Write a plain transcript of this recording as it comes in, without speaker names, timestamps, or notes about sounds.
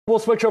We'll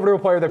switch over to a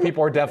player that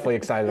people are definitely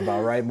excited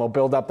about, right? And we'll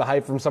build up the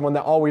hype from someone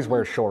that always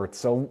wears shorts.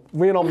 So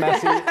Lionel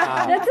Messi.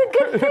 That's a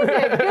good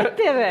pivot. Good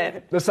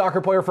pivot. The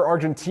soccer player for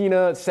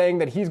Argentina saying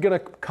that he's going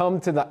to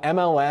come to the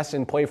MLS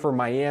and play for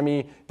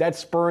Miami. That's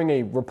spurring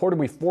a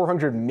reportedly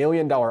 $400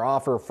 million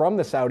offer from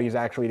the Saudis,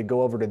 actually, to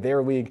go over to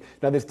their league.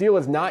 Now, this deal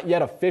is not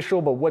yet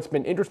official, but what's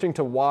been interesting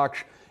to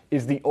watch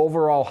is the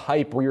overall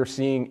hype we are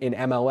seeing in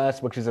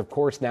MLS, which is, of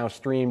course, now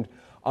streamed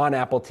on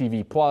Apple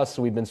TV Plus.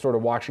 So we've been sort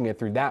of watching it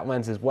through that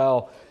lens as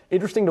well.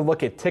 Interesting to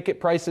look at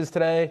ticket prices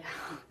today.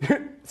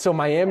 So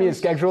Miami is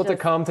scheduled to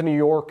come to New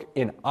York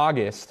in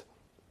August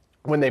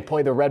when they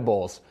play the Red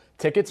Bulls.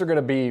 Tickets are going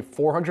to be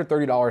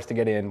 $430 to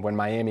get in when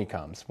Miami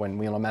comes, when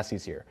Lionel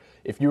Messi's here.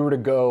 If you were to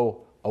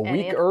go a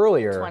week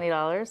earlier,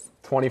 $20.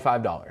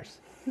 $25.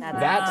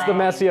 That's the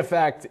Messi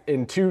effect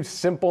in two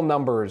simple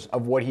numbers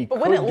of what he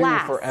could do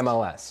for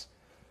MLS.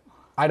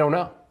 I don't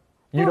know.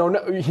 You don't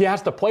know. He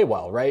has to play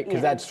well, right?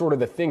 Because that's sort of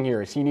the thing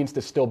here is he needs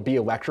to still be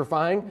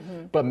electrifying.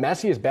 Mm-hmm. But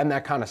Messi has been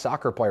that kind of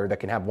soccer player that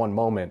can have one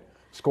moment,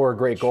 score a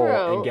great goal,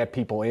 and get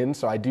people in.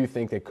 So I do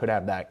think they could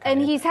have that kind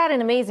of. He's had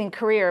an amazing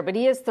career, but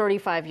he is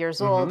 35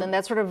 years old. And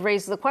that sort of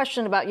raises the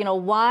question about,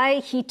 why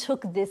he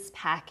took this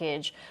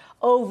package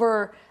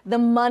over the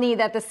money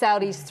that the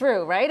Saudis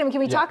threw, right? I mean, can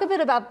we talk a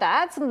bit about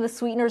that? Some of the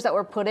sweeteners that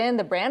were put in,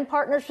 the brand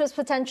partnerships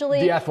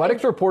potentially? The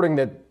Athletic's reporting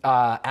that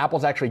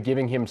Apple's actually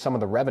giving him some of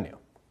the revenue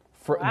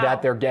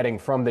that they're getting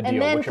from the deal,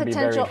 and then which would be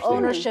very interesting. potential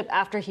ownership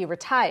after he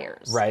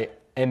retires. Right.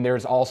 And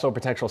there's also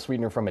potential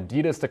sweetener from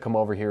Adidas to come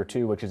over here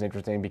too, which is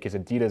interesting because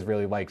Adidas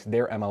really likes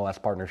their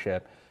MLS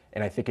partnership.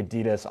 And I think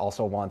Adidas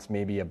also wants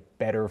maybe a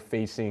better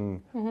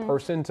facing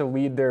person to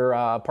lead their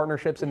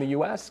partnerships in the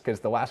U.S. because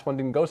the last one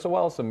didn't go so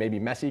well. So maybe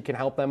Messi can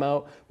help them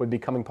out with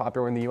becoming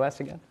popular in the U.S.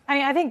 again.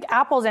 I think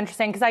Apple's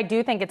interesting because I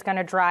do think it's going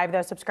to drive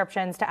those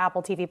subscriptions to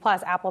Apple TV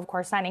Plus. Apple, of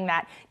course, signing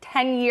that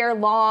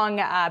 10-year-long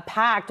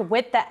pact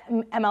with the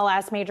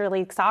MLS Major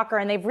League Soccer.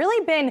 And they've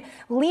really been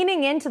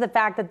leaning into the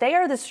fact that they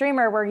are the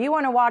streamer where you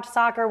want to watch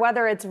soccer,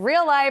 whether it's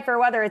real life or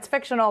whether it's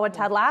fictional with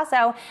Ted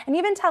Lasso. And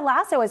even Ted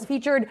Lasso has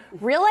featured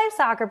real life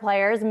soccer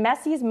players.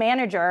 Messi's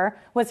manager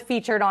was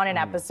featured on an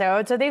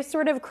episode. So they've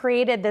sort of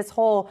created this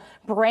whole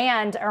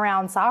brand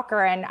around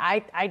soccer. And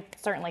I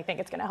certainly think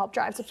it's going to help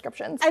drive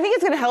subscriptions. I think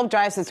it's going to help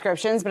drive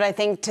subscriptions, but I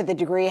think to the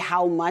degree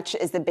how much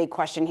is the big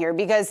question here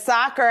because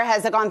soccer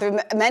has gone through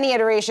many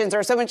iterations. There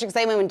was so much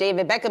excitement when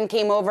David Beckham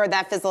came over.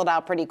 That fizzled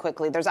out pretty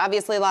quickly. There's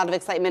obviously a lot of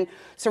excitement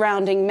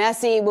surrounding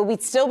Messi. Will we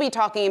still be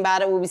talking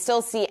about it? Will we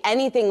still see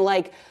anything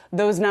like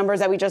those numbers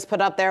that we just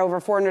put up there,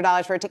 over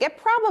 $400 for a ticket?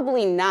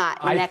 Probably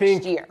not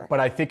next year. But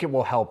I think it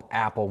will help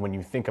Apple when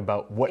you think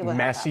about what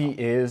Messi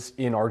is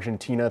in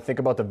Argentina. Think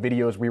about the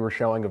videos we were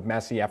showing of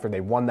Messi after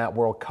they won that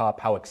World Cup,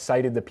 how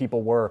excited the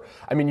people were.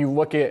 I mean, you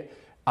look at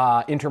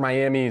Inter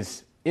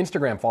Miami's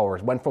Instagram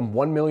followers went from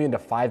 1 million to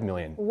 5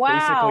 million basically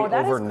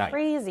overnight. That is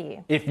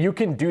crazy. If you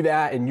can do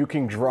that and you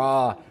can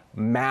draw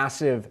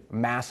massive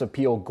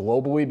appeal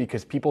globally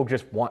because people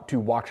just want to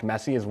watch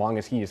Messi as long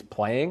as he is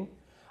playing,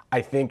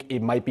 I think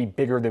it might be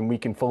bigger than we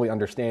can fully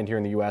understand here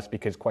in the U.S.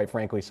 because, quite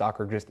frankly,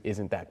 soccer just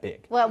isn't that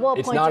big. Well,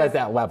 it's not at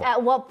that level.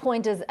 At what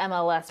point does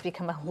MLS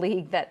become a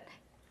league that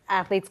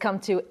athletes come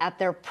to at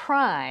their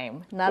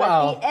prime, not at the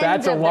end of their career? Well,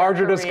 that's a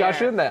larger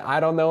discussion that I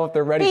don't know if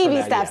they're ready for that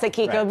yet. Baby steps,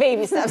 Akiko.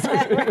 Baby steps. All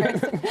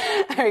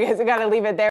right, guys, we got to leave it there.